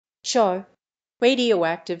Sure.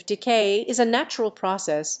 Radioactive decay is a natural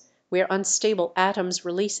process where unstable atoms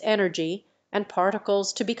release energy and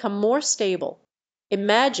particles to become more stable.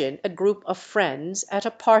 Imagine a group of friends at a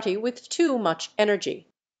party with too much energy.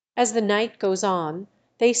 As the night goes on,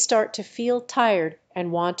 they start to feel tired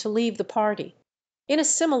and want to leave the party. In a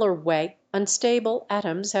similar way, unstable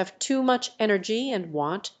atoms have too much energy and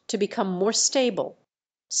want to become more stable.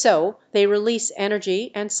 So they release energy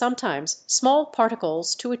and sometimes small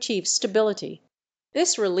particles to achieve stability.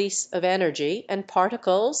 This release of energy and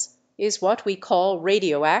particles is what we call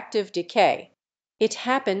radioactive decay. It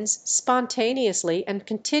happens spontaneously and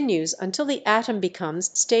continues until the atom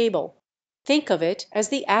becomes stable. Think of it as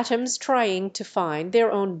the atoms trying to find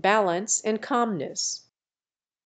their own balance and calmness.